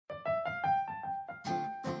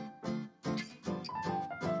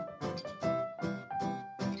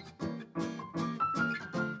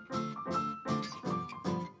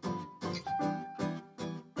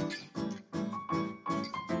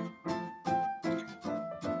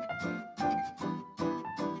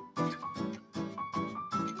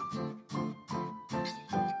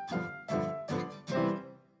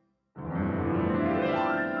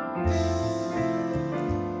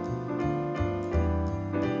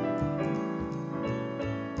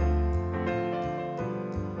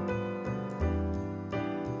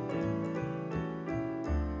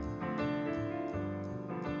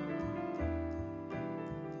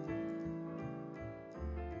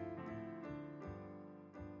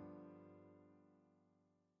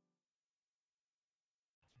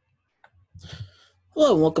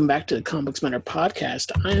Hello, and welcome back to the Comics Matter podcast.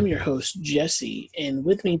 I am your host, Jesse, and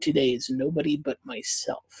with me today is nobody but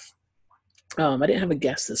myself. I didn't have a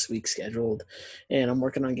guest this week scheduled, and I'm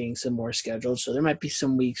working on getting some more scheduled, so there might be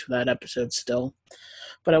some weeks without episodes still.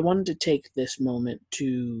 But I wanted to take this moment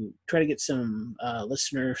to try to get some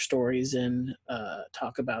listener stories and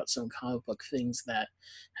talk about some comic book things that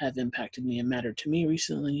have impacted me and mattered to me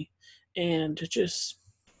recently, and to just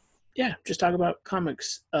talk about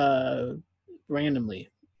comics randomly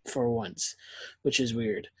for once, which is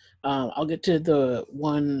weird. I'll get to the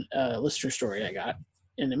one listener story I got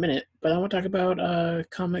in a minute, but I want to talk about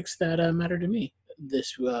comics that matter to me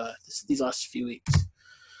these last few weeks.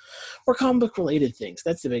 Or comic book related things.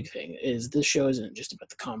 That's the big thing. Is this show isn't just about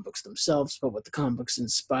the comic books themselves, but what the comic books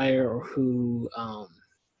inspire or who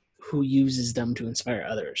uses them to inspire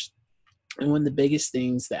others. And one of the biggest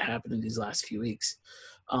things that happened in these last few weeks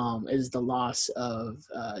is the loss of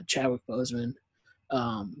Chadwick Boseman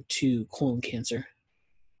to colon cancer.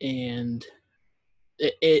 And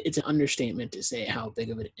it's an understatement to say how big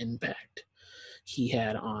of an impact he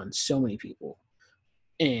had on so many people.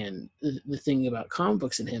 And the thing about comic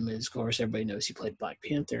books in him is, of course, everybody knows he played Black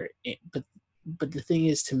Panther. But the thing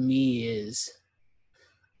is, to me, is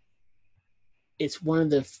it's one of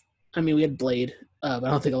the we had Blade, but I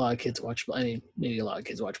don't think a lot of kids watch. I mean, maybe a lot of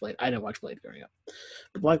kids watch Blade. I didn't watch Blade growing up.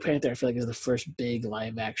 But Black Panther, I feel like, is the first big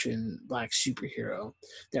live-action black superhero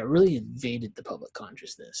that really invaded the public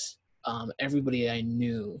consciousness. Everybody I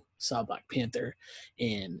knew saw Black Panther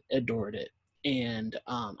and adored it. And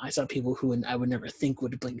I saw people who I would never think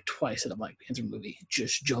would blink twice at a Black Panther movie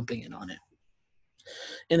just jumping in on it.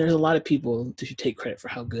 And there's a lot of people who take credit for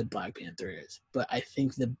how good Black Panther is. But I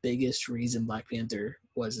think the biggest reason Black Panther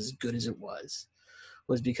was as good as it was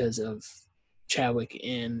because of Chadwick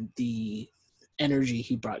and the energy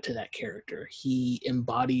he brought to that character. He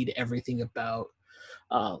embodied everything about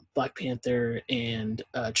Black Panther and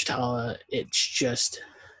T'Challa. It's just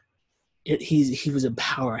he was a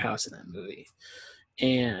powerhouse in that movie,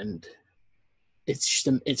 and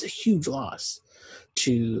it's a huge loss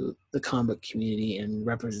to the comic community and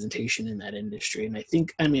representation in that industry. And I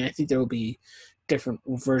think there will be different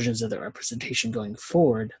versions of the representation going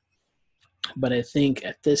forward, but I think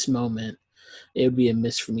at this moment it would be a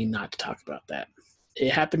miss for me not to talk about that.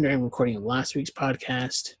 It happened during recording of last week's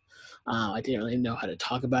podcast. I didn't really know how to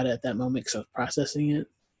talk about it at that moment because I was processing it.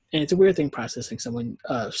 And it's a weird thing processing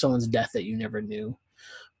someone's death that you never knew.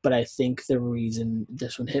 But I think the reason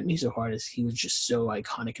this one hit me so hard is he was just so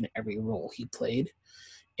iconic in every role he played.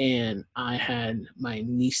 And I had my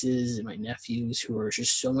nieces and my nephews who are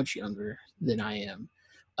just so much younger than I am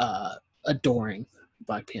adoring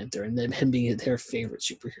Black Panther and then him being their favorite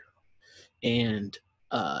superhero. And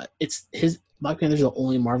Black Panther is the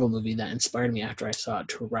only Marvel movie that inspired me after I saw it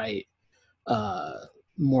to write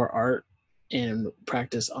more art and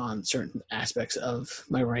practice on certain aspects of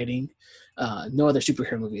my writing. No other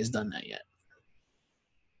superhero movie has done that yet.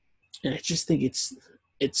 And I just think it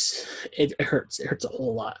hurts. It hurts a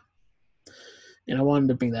whole lot. And I wanted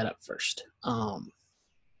to bring that up first.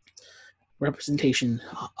 Representation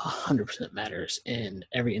 100% matters in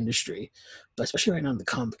every industry, but especially right now in the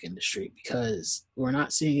comic industry, because we're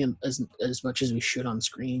not seeing as much as we should on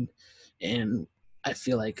screen. And I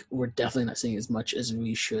feel like we're definitely not seeing as much as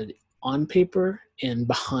we should on paper and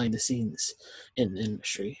behind the scenes in the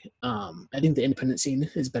industry. I think the independent scene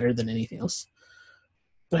is better than anything else,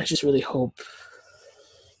 but I just really hope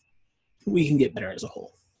we can get better as a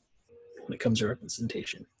whole when it comes to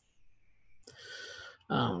representation.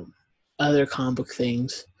 Other comic book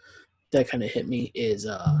things that kind of hit me is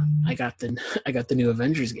I got the new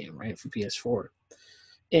Avengers game, right, for PS4,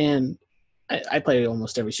 and I play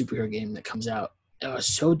almost every superhero game that comes out. I was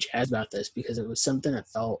so jazzed about this because it was something that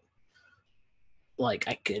felt like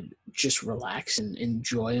I could just relax and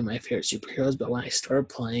enjoy my favorite superheroes. But when I started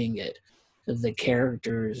playing it, the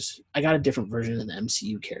characters, I got a different version of the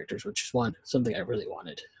MCU characters, which is one, something I really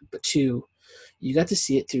wanted. But two, you got to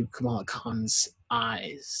see it through Kamala Khan's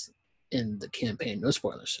eyes in the campaign. No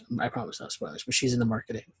spoilers. I promise no spoilers, but she's in the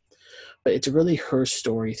marketing. But it's really her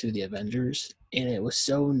story through the Avengers, and it was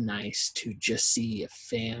so nice to just see a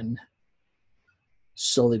fan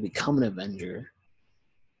slowly become an Avenger,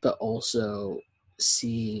 but also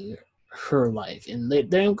see her life. And they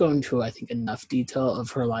don't go into, I think, enough detail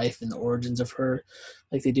of her life and the origins of her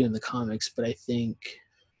like they do in the comics, but I think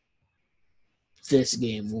this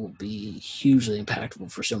game will be hugely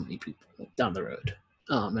impactful for so many people down the road.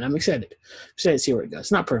 And I'm excited to see where it goes.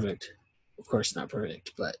 It's not perfect. Of course, it's not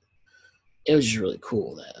perfect, but it was just really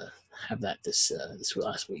cool to have that this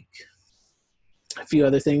last week. a few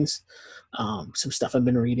other things, some stuff I've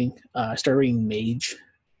been reading. I started reading Mage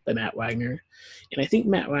by Matt Wagner, and I think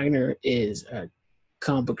Matt Wagner is a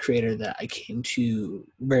comic book creator that I came to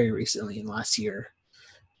very recently in last year,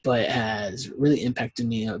 but has really impacted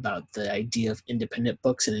me about the idea of independent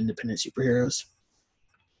books and independent superheroes.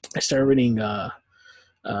 I started reading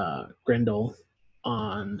Grendel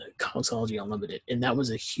on Comicsology Unlimited, and that was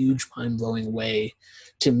a huge, mind-blowing way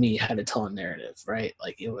to me how to tell a narrative. Right,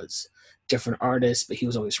 like it was different artists, but he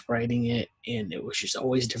was always writing it, and it was just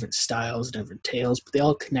always different styles, different tales, but they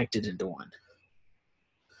all connected into one.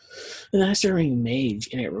 And then I started reading Mage,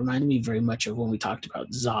 and it reminded me very much of when we talked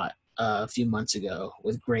about Zot a few months ago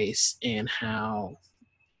with Grace, and how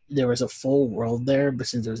there was a full world there, but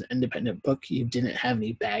since it was an independent book, you didn't have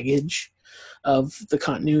any baggage of the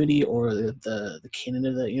continuity or the canon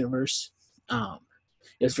of the universe. Um,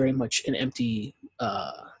 it was very much an empty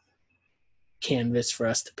canvas for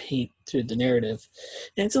us to paint through the narrative,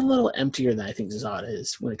 and it's a little emptier than I think Zod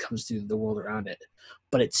is when it comes to the world around it.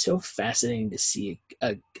 But it's so fascinating to see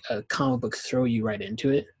a comic book throw you right into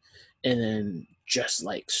it, and then just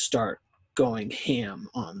like start going ham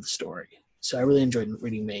on the story. So I really enjoyed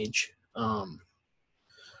reading Mage.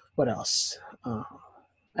 What else? I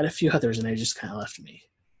had a few others, and they just kind of left me.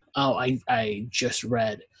 Oh, I just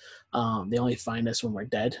read "They Only Find Us When We're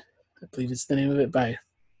Dead." I believe it's the name of it by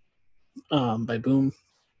Boom.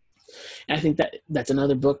 And I think that's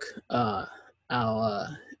another book.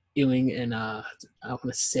 Al Ewing and I want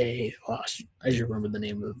to say, gosh, I should remember the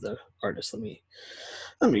name of the artist. Let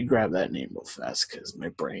me grab that name real fast because my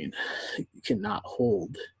brain cannot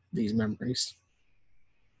hold these memories.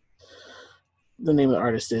 The name of the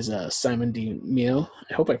artist is Simon D. Mio.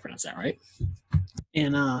 I hope I pronounced that right.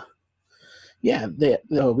 And yeah,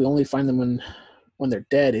 we only find them when they're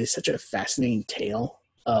dead is such a fascinating tale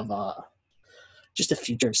of just the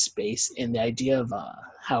future of space and the idea of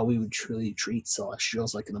how we would truly treat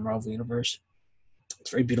celestials like in the Marvel universe.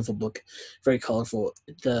 It's a very beautiful book, very colorful.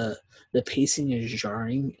 The pacing is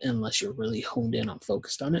jarring unless you're really honed in on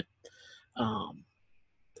focused on it.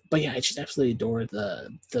 But yeah, I just absolutely adore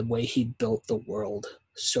the way he built the world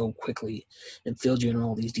so quickly and filled you in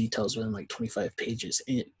all these details within like 25 pages.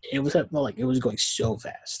 And it was like it was going so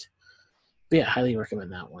fast. But yeah, highly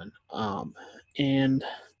recommend that one. And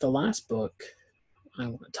the last book I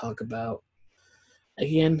want to talk about,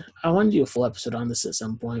 again, I want to do a full episode on this at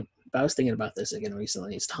some point, but I was thinking about this again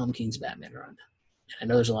recently. It's Tom King's Batman run. I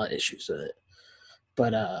know there's a lot of issues with it,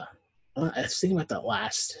 but I was thinking about that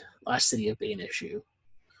last City of Bane issue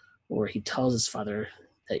where he tells his father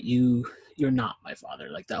that you're not my father.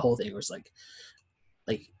 Like that whole thing was like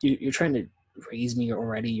you're trying to raise me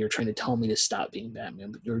already. You're trying to tell me to stop being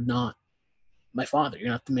Batman, but you're not my father. You're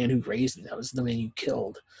not the man who raised me. That was the man you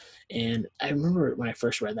killed. And I remember when I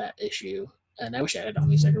first read that issue, and I wish I had it on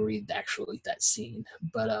me so I could read actually that scene.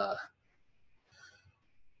 But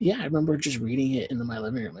yeah, I remember just reading it in my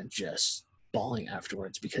living room and just bawling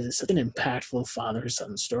afterwards because it's such an impactful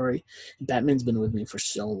father-son story. Batman's been with me for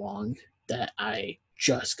so long that I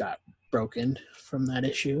just got broken from that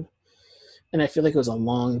issue. And I feel like it was a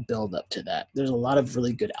long build up to that. There's a lot of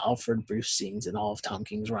really good Alfred Bruce scenes in all of Tom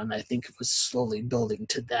King's run. I think it was slowly building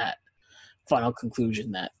to that final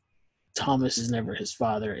conclusion that Thomas is never his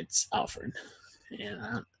father, it's Alfred.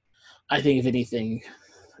 And I think, if anything,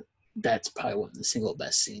 that's probably one of the single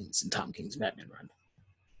best scenes in Tom King's Batman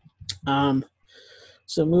run.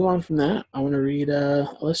 So move on from that. I want to read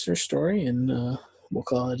a listener story, and we'll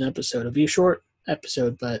call it an episode. It'll be a short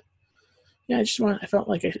episode, but yeah, I felt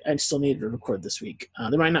like I still needed to record this week.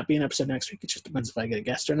 There might not be an episode next week. It just depends if I get a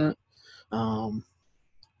guest or not.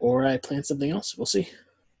 Or I plan something else. We'll see.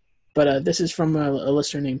 But this is from a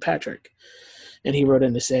listener named Patrick. And he wrote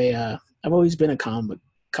in to say, I've always been a comic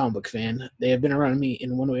book fan. They have been around me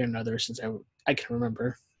in one way or another since I can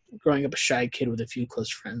remember. Growing up a shy kid with a few close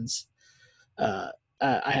friends, I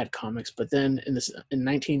had comics. But then in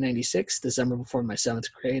 1996, December before my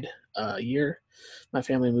 7th grade year, my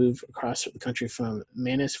family moved across the country from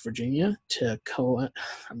Manus, Virginia to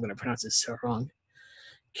I'm going to pronounce this so wrong,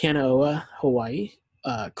 Kanoa, Hawaii.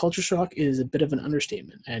 Culture shock is a bit of an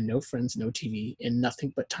understatement. I had no friends, no TV, and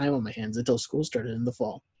nothing but time on my hands until school started in the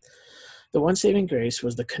fall. The one saving grace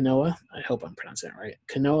was the Kanoa, I hope I'm pronouncing it right,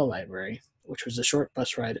 Kanoa Library, which was a short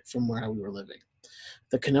bus ride from where we were living.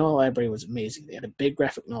 The Kanoa Library was amazing. They had a big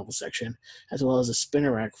graphic novel section, as well as a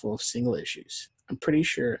spinner rack full of single issues. I'm pretty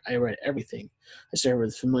sure I read everything. I started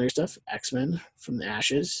with familiar stuff, X-Men, From the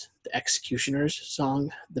Ashes, The Executioner's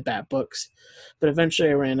Song, the Bat books, but eventually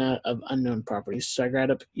I ran out of unknown properties, so I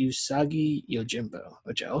grabbed up Usagi Yojimbo,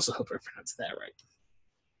 which I also hope I pronounced that right.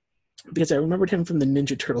 because I remembered him from the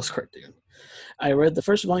Ninja Turtles cartoon. I read the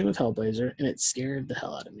first volume of Hellblazer, and it scared the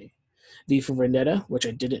hell out of me. V for Vendetta, which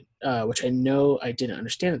I know I didn't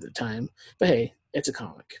understand at the time, but hey, it's a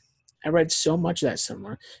comic. I read so much that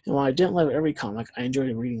summer, and while I didn't love every comic, I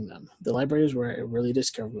enjoyed reading them. The library was where I really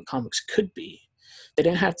discovered what comics could be. They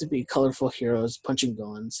didn't have to be colorful heroes punching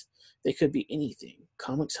villains. They could be anything.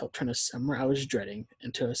 Comics helped turn a summer I was dreading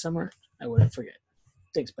into a summer I wouldn't forget.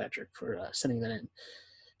 Thanks, Patrick, for sending that in.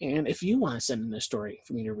 And if you want to send in a story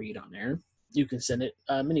for me to read on there, you can send it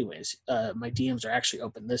many ways. My DMs are actually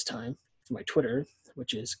open this time for my Twitter,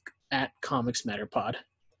 which is at Comics Matter Pod.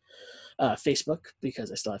 Facebook,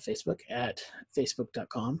 because I still have Facebook, at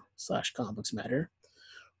facebook.com/comicsmatter.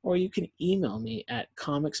 Or you can email me at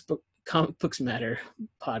comicbooksmatter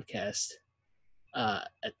podcast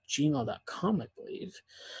at gmail.com, I believe.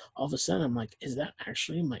 All of a sudden, I'm like, is that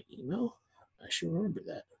actually my email? I should remember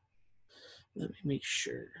that. Let me make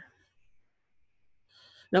sure.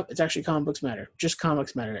 Nope, it's actually Comic Books Matter. Just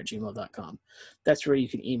comicsmatter at gmail.com. That's where you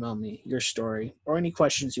can email me your story or any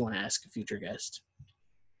questions you want to ask a future guest.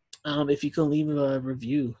 If you can leave a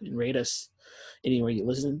review and rate us anywhere you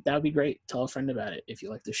listen, that would be great. Tell a friend about it if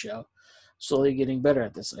you like the show. Slowly getting better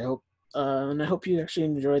at this, I hope. And I hope you actually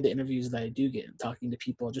enjoy the interviews that I do get, talking to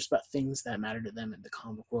people just about things that matter to them in the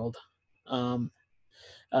comic world.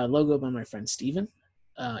 Logo by my friend Steven.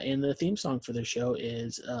 And the theme song for the show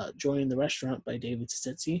is Join the Restaurant by David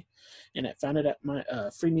Stitzy. And I found it at my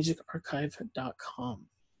freemusicarchive.com.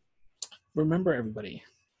 Remember, everybody,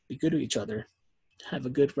 be good to each other. Have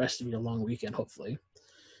a good rest of your long weekend, hopefully.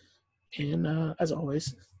 And as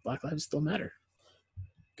always, Black Lives still matter.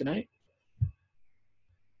 Good night.